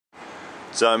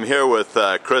So I'm here with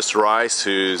KrisRice,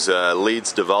 who's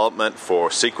leads development for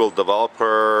SQL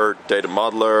Developer, Data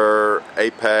Modeler,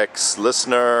 Apex,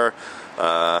 Listener,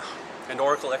 and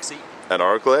Oracle XE. And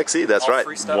Oracle XE, that's all right.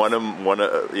 Free stuff.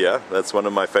 Yeah, that's one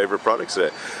of my favorite products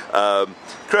today.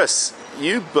 Chris,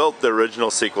 you built the original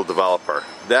SQL Developer.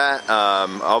 That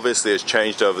obviously has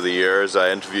changed over the years.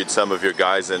 I interviewed some of your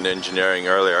guys in engineering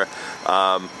earlier.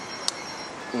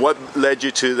 What led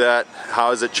you to that?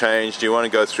 How has it changed? Do you want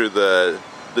to go through the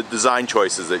design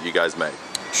choices that you guys made?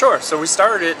 Sure. So we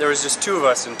started it, there was just two of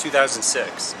us in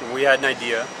 2006. We had an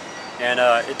idea, and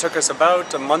it took us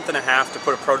about a month and a half to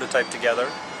put a prototype together.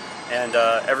 And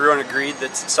everyone agreed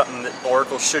that it's something that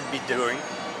Oracle should be doing.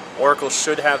 Oracle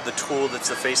should have the tool that's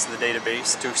the face of the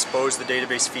database to expose the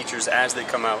database features as they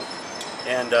come out.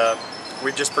 And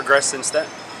we've just progressed since then.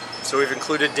 So we've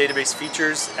included database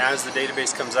features as the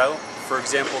database comes out. For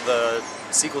example, the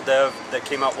sqldev that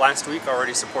came out last week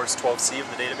already supports 12c of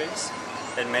the database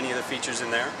and many of the features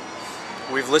in there.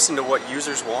 We've listened to what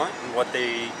users want and what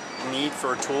they need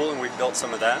for a tool, and we've built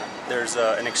some of that. There's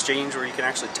an exchange where you can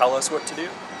actually tell us what to do,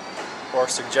 or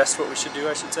suggest what we should do,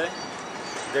 I should say.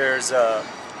 There's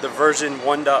the version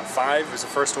 1.5 is the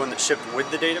first one that shipped with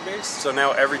the database. So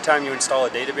now every time you install a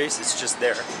database, it's just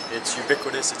there. It's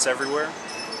ubiquitous, it's everywhere.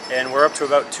 And we're up to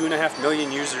about 2.5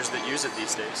 million users that use it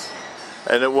these days.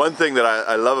 And one thing that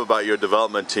I love about your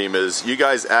development team is you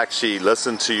guys actually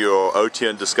listen to your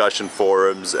OTN discussion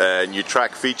forums and you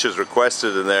track features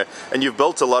requested in there, and you've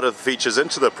built a lot of features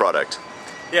into the product.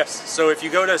 Yes, so if you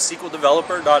go to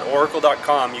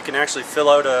sqldeveloper.oracle.com, you can actually fill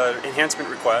out an enhancement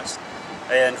request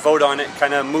and vote on it,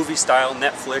 kind of movie style,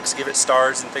 Netflix, give it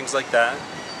stars and things like that.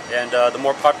 And the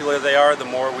more popular they are, the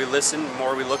more we listen, the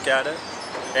more we look at it.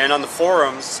 And on the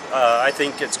forums, I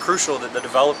think it's crucial that the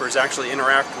developers actually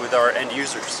interact with our end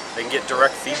users. They can get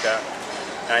direct feedback.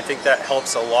 And I think that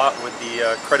helps a lot with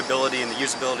the credibility and the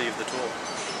usability of the tool.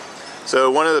 So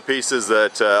one of the pieces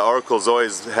that Oracle's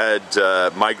always had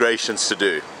migrations to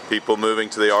do. People moving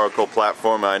to the Oracle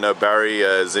platform. I know Barry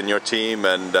is in your team,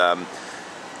 and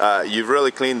you've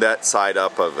really cleaned that side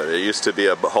up of it. It used to be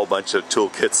a whole bunch of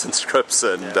toolkits and scripts,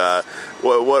 and yes.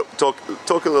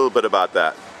 Talk a little bit about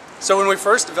that. So when we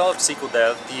first developed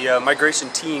sqldev, the migration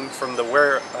team from the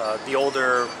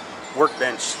older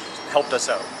workbench helped us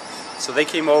out. So they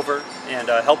came over and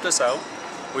helped us out.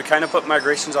 We kind of put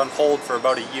migrations on hold for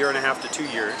about 1.5 to 2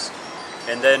 years.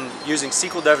 And then using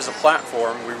sqldev as a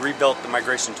platform, we rebuilt the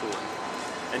migration tooling.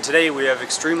 And today we have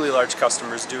extremely large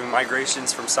customers doing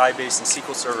migrations from Sybase and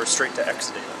SQL Server straight to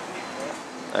Exadata.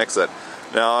 Excellent.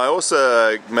 Now, I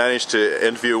also managed to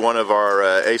interview one of our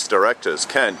ACE directors,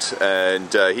 Kent, and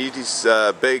he's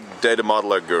a big data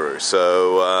modeler guru.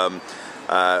 So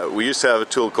we used to have a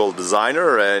tool called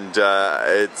Designer, and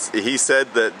he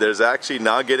said that there's actually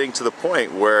now getting to the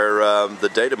point where the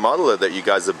data modeler that you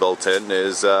guys have built in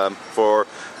is for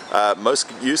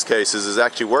most use cases is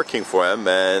actually working for him,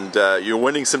 and you're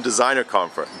winning some Designer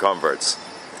converts.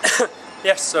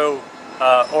 Yes, so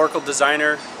Oracle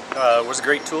Designer was a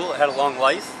great tool. It had a long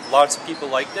life. Lots of people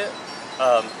liked it,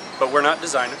 but we're not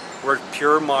Designer. We're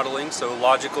pure modeling, so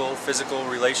logical, physical,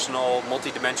 relational,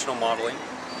 multi-dimensional modeling.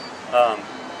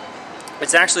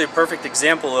 It's actually a perfect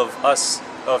example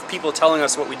of people telling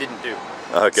us what we didn't do.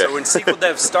 Okay. So when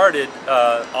sqldev started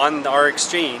on our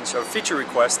exchange of feature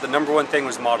requests, the #1 thing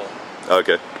was modeling.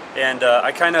 Okay. And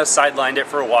I kind of sidelined it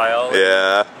for a while.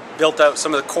 Yeah. Built out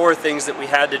some of the core things that we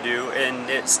had to do, and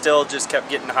it still just kept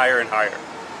getting higher and higher.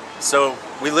 So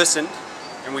we listened,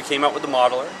 and we came up with the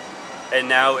modeler, and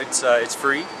now it's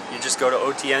free. You just go to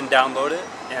OTN, download it,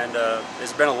 and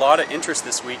there's been a lot of interest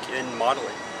this week in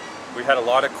modeling. We've had a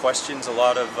lot of questions, a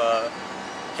lot of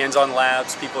hands-on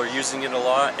labs. People are using it a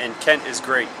lot, and Kent is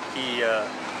great. He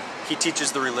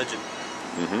teaches the religion.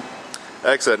 Mm-hmm.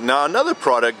 Excellent. Now, another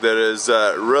product that is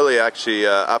really actually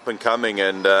up and coming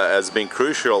and has been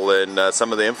crucial in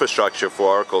some of the infrastructure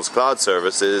for Oracle's cloud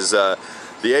service is the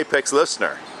Apex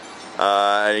Listener.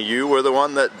 And you were the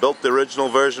one that built the original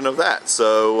version of that.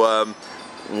 So,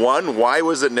 one, why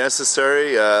was it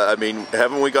necessary? I mean,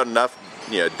 haven't we got enough,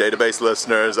 database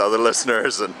listeners, other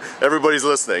listeners, and everybody's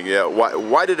listening? Yeah.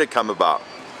 Why did it come about?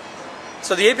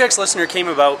 So the Apex Listener came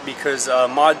about because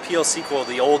Mod PL/SQL,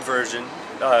 the old version,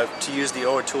 to use the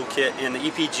OA toolkit in the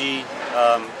EPG,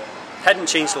 hadn't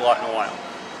changed a lot in a while.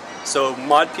 So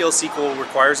Mod PL/SQL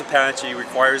requires Apache,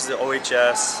 requires the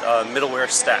OHS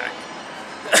middleware stack.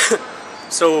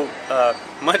 So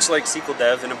much like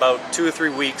sqldev, in about 2 or 3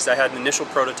 weeks I had an initial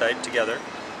prototype together,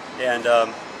 and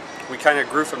we kind of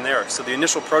grew from there. So the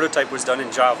initial prototype was done in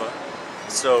Java.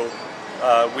 So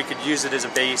we could use it as a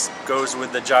base, goes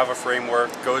with the Java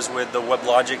framework, goes with the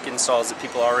WebLogic installs that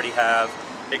people already have.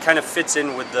 It kind of fits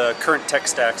in with the current tech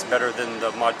stacks better than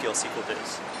the ModPL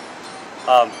sqldev.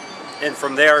 And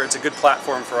from there, it's a good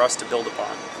platform for us to build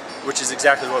upon, which is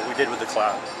exactly what we did with the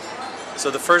cloud. So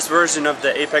the first version of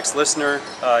the Apex listener,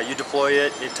 you deploy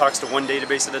it, it talks to one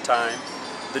database at a time.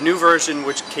 The new version,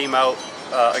 which came out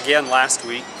again last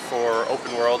week for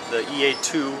Open World, the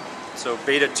EA2, so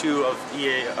beta 2 of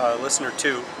EA Listener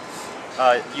 2,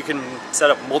 you can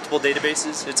set up multiple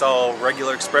databases. It's all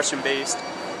regular expression based.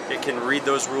 It can read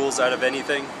those rules out of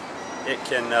anything. It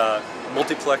can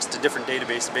multiplex to different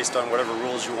databases based on whatever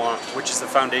rules you want, which is the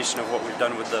foundation of what we've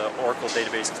done with the Oracle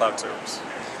Database Cloud Service.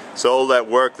 So all that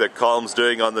work that Colm's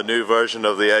doing on the new version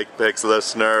of the Apex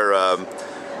Listener,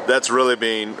 that's really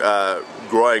been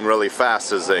growing really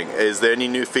fast, is there any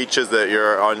new features that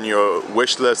you're on your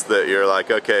wish list that you're like,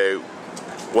 okay,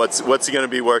 what's he going to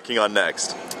be working on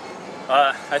next?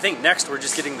 I think next we're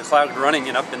just getting the cloud running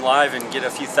and up and live and get a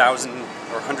few thousand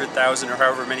or 100,000 or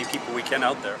however many people we can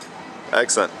out there.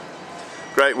 Excellent.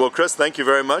 Great. Well, Kris, thank you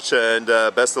very much, and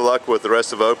best of luck with the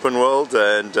rest of Open World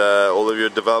and all of your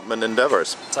development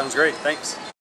endeavors. Sounds great. Thanks.